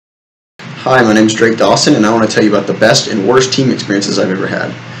Hi, my name is Dawson, and I want to tell you about the best and worst team experiences I've ever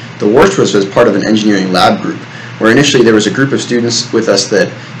had. The worst was as part of an engineering lab group, where initially there was a group of students with us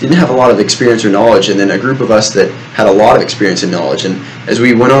that didn't have a lot of experience or knowledge, and then a group of us that had a lot of experience and knowledge. And as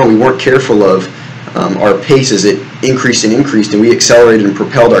we went on, we weren't careful of our pace as it increased and increased, and we accelerated and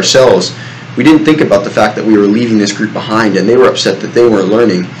propelled ourselves. We didn't think about the fact that we were leaving this group behind, and they were upset that they weren't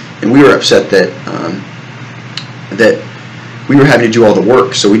learning, and we were upset that we were having to do all the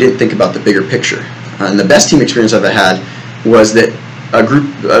work, so we didn't think about the bigger picture. And the best team experience I've ever had was that a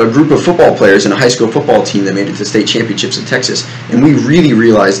group of football players in a high school football team that made it to state championships in Texas, and we really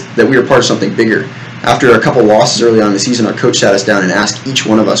realized that we were part of something bigger. After a couple losses early on in the season, our coach sat us down and asked each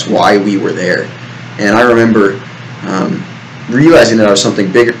one of us why we were there. And I remember realizing that I was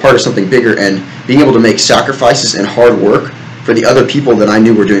part of something bigger, and being able to make sacrifices and hard work for the other people that I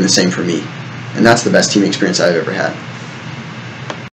knew were doing the same for me. And that's the best team experience I've ever had.